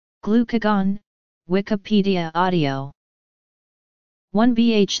Glucagon, Wikipedia audio.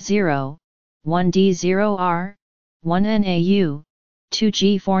 1BH0, 1D0R, 1NAU,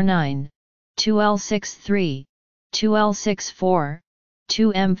 2G49, 2L63, 2L64,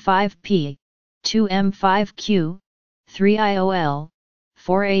 2M5P, 2M5Q, 3IOL,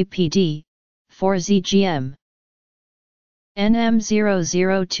 4APD, 4ZGM.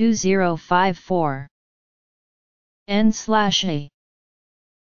 NM002054. N/A.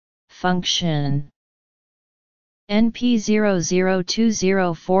 Function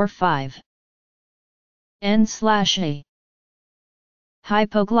NP002045. N/A.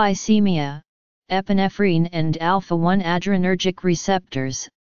 Hypoglycemia, epinephrine and alpha-1 adrenergic receptors,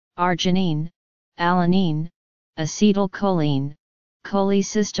 arginine, alanine, acetylcholine,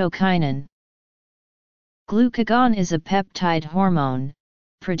 cholecystokinin. Glucagon is a peptide hormone,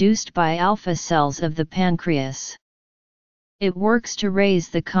 produced by alpha cells of the pancreas. It works to raise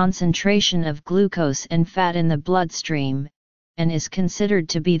the concentration of glucose and fat in the bloodstream, and is considered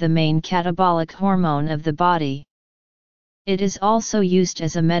to be the main catabolic hormone of the body. It is also used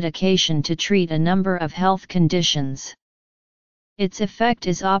as a medication to treat a number of health conditions. Its effect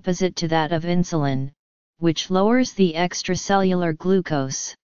is opposite to that of insulin, which lowers the extracellular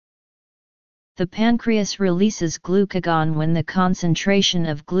glucose. The pancreas releases glucagon when the concentration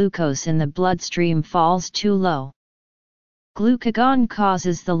of glucose in the bloodstream falls too low. Glucagon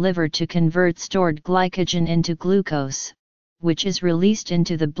causes the liver to convert stored glycogen into glucose, which is released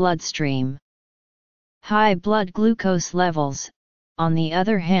into the bloodstream. High blood glucose levels, on the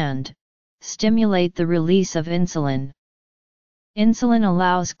other hand, stimulate the release of insulin. Insulin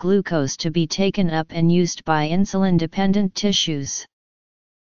allows glucose to be taken up and used by insulin-dependent tissues.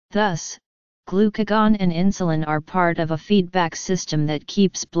 Thus, glucagon and insulin are part of a feedback system that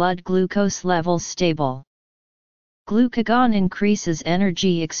keeps blood glucose levels stable. Glucagon increases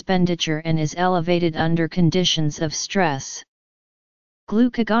energy expenditure and is elevated under conditions of stress.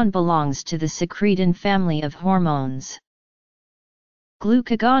 Glucagon belongs to the secretin family of hormones.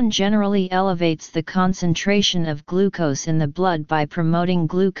 Glucagon generally elevates the concentration of glucose in the blood by promoting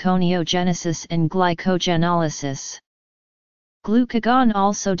gluconeogenesis and glycogenolysis. Glucagon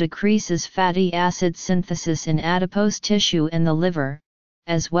also decreases fatty acid synthesis in adipose tissue and the liver,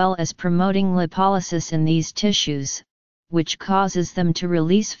 as well as promoting lipolysis in these tissues, which causes them to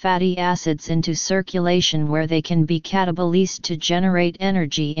release fatty acids into circulation where they can be catabolized to generate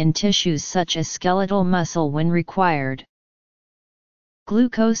energy in tissues such as skeletal muscle when required.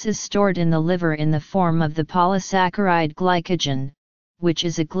 Glucose is stored in the liver in the form of the polysaccharide glycogen, which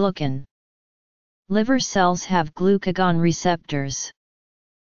is a glucan. Liver cells have glucagon receptors.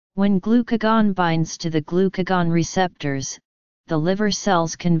 When glucagon binds to the glucagon receptors, the liver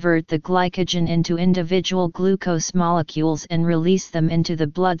cells convert the glycogen into individual glucose molecules and release them into the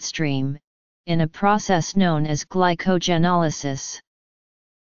bloodstream, in a process known as glycogenolysis.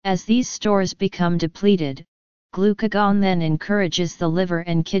 As these stores become depleted, glucagon then encourages the liver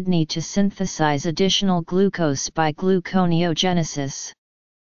and kidney to synthesize additional glucose by gluconeogenesis.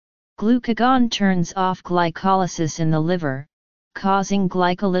 Glucagon turns off glycolysis in the liver, causing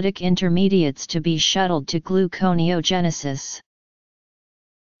glycolytic intermediates to be shuttled to gluconeogenesis.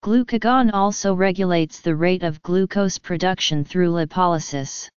 Glucagon also regulates the rate of glucose production through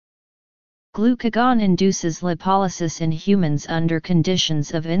lipolysis. Glucagon induces lipolysis in humans under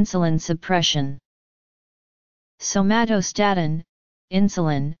conditions of insulin suppression. Somatostatin,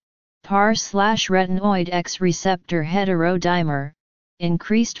 insulin, PAR/retinoid X receptor heterodimer,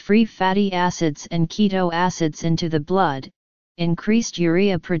 increased free fatty acids and keto acids into the blood, increased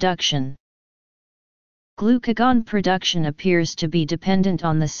urea production. Glucagon production appears to be dependent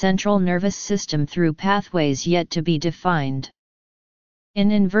on the central nervous system through pathways yet to be defined. In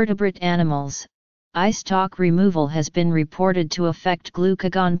invertebrate animals, eye stalk removal has been reported to affect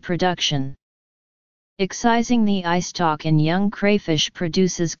glucagon production. Excising the eye stalk in young crayfish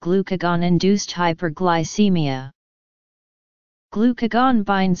produces glucagon-induced hyperglycemia. Glucagon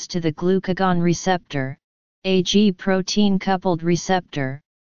binds to the glucagon receptor, a G protein-coupled receptor,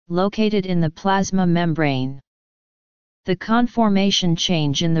 located in the plasma membrane. The conformation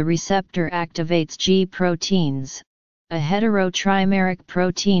change in the receptor activates G proteins, a heterotrimeric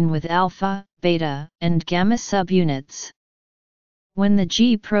protein with alpha, beta, and gamma subunits. When the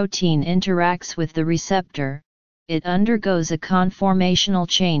G protein interacts with the receptor, it undergoes a conformational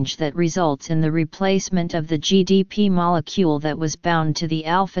change that results in the replacement of the GDP molecule that was bound to the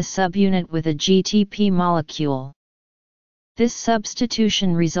alpha subunit with a GTP molecule. This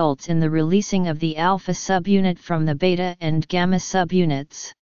substitution results in the releasing of the alpha subunit from the beta and gamma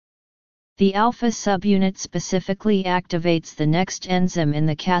subunits. The alpha subunit specifically activates the next enzyme in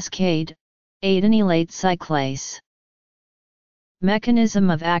the cascade, adenylate cyclase. Mechanism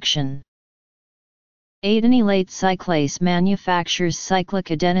of action. Adenylate cyclase manufactures cyclic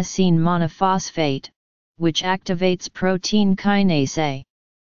adenosine monophosphate, which activates protein kinase A.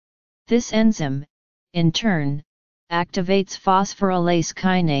 This enzyme, in turn, activates phosphorylase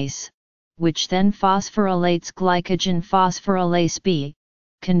kinase, which then phosphorylates glycogen phosphorylase B,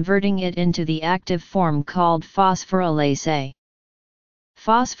 converting it into the active form called phosphorylase A.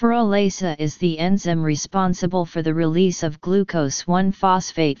 Phosphorylase A is the enzyme responsible for the release of glucose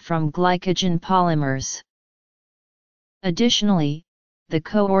 1-phosphate from glycogen polymers. Additionally, the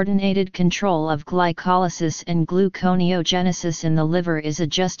coordinated control of glycolysis and gluconeogenesis in the liver is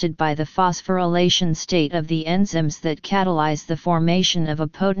adjusted by the phosphorylation state of the enzymes that catalyze the formation of a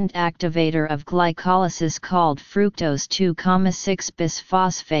potent activator of glycolysis called fructose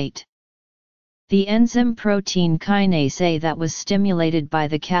 2,6-bisphosphate. The enzyme protein kinase A that was stimulated by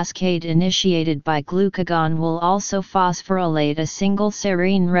the cascade initiated by glucagon will also phosphorylate a single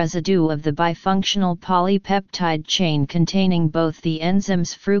serine residue of the bifunctional polypeptide chain containing both the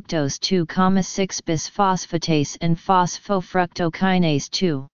enzymes fructose 2,6-bisphosphatase and phosphofructokinase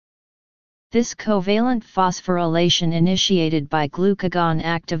 2. This covalent phosphorylation initiated by glucagon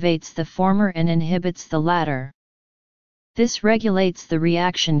activates the former and inhibits the latter. This regulates the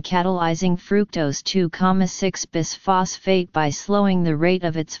reaction catalyzing fructose 2,6-bisphosphate by slowing the rate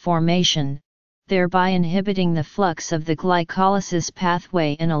of its formation, thereby inhibiting the flux of the glycolysis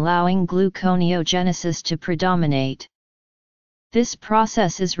pathway and allowing gluconeogenesis to predominate. This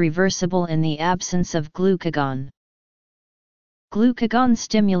process is reversible in the absence of glucagon. Glucagon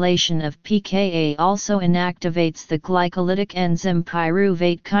stimulation of pKa also inactivates the glycolytic enzyme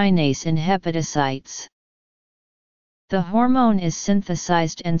pyruvate kinase in hepatocytes. The hormone is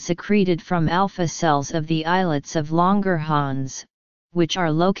synthesized and secreted from alpha cells of the islets of Langerhans, which are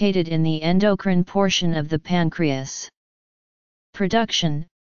located in the endocrine portion of the pancreas. Production,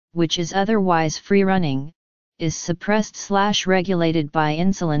 which is otherwise free-running, is suppressed/regulated by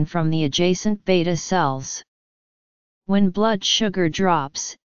insulin from the adjacent beta cells. When blood sugar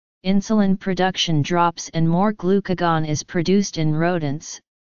drops, insulin production drops and more glucagon is produced in rodents.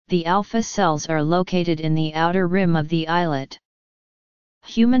 The alpha cells are located in the outer rim of the islet.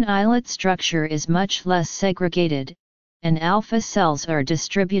 Human islet structure is much less segregated, and alpha cells are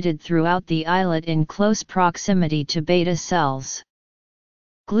distributed throughout the islet in close proximity to beta cells.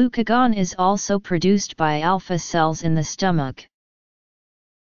 Glucagon is also produced by alpha cells in the stomach.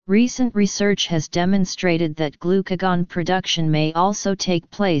 Recent research has demonstrated that glucagon production may also take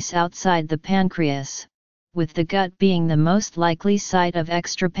place outside the pancreas, with the gut being the most likely site of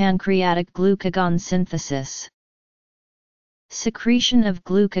extrapancreatic glucagon synthesis. Secretion of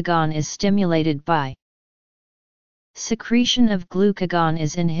glucagon is stimulated by. Secretion of glucagon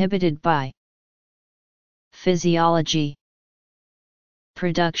is inhibited by. Physiology.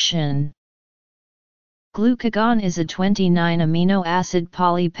 Production. Glucagon is a 29 amino acid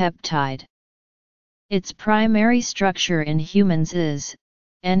polypeptide. Its primary structure in humans is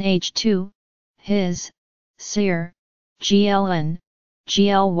NH2, His, SER, GLN,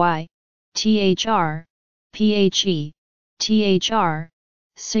 GLY, THR, PHE, THR,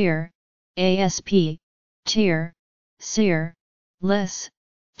 SER, ASP, TIR, SER, LIS,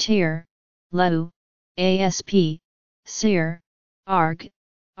 TIR, LEU, ASP, SER, ARG,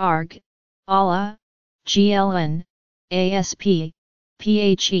 ARG, ALA, GLN, ASP,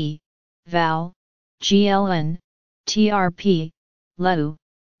 PHE, VAL, GLN, TRP, LEU,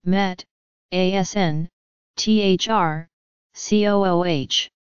 MET, ASN, THR, COOH.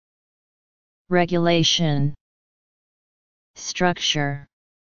 Regulation. Structure.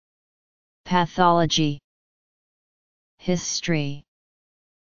 Pathology. History.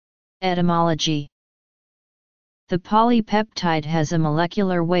 Etymology. The polypeptide has a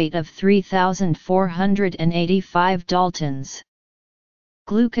molecular weight of 3,485 daltons.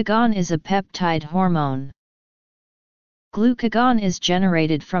 Glucagon is a peptide hormone. Glucagon is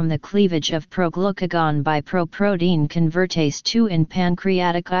generated from the cleavage of proglucagon by proprotein convertase 2 in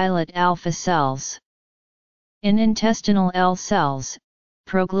pancreatic islet alpha cells. In intestinal L cells,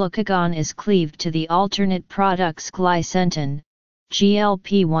 proglucagon is cleaved to the alternate products glycentin,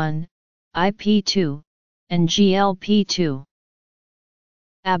 GLP-1, IP2, and GLP-2.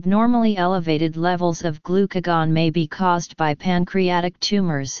 Abnormally elevated levels of glucagon may be caused by pancreatic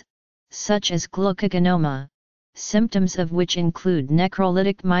tumors, such as glucagonoma, symptoms of which include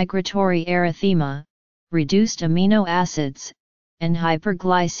necrolytic migratory erythema, reduced amino acids, and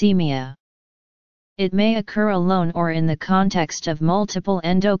hyperglycemia. It may occur alone or in the context of multiple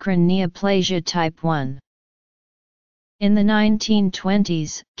endocrine neoplasia type 1. In the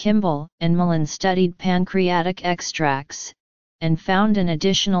 1920s, Kimball and Mullen studied pancreatic extracts, and found an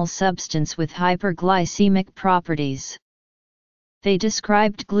additional substance with hyperglycemic properties. They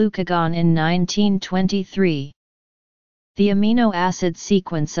described glucagon in 1923. The amino acid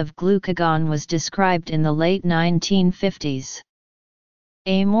sequence of glucagon was described in the late 1950s.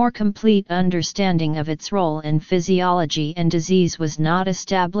 A more complete understanding of its role in physiology and disease was not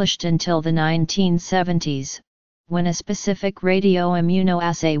established until the 1970s, when a specific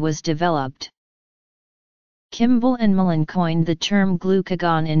radioimmunoassay was developed. Kimball and Mullen coined the term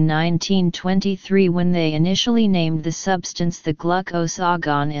glucagon in 1923 when they initially named the substance the glucose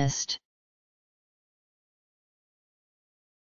agonist.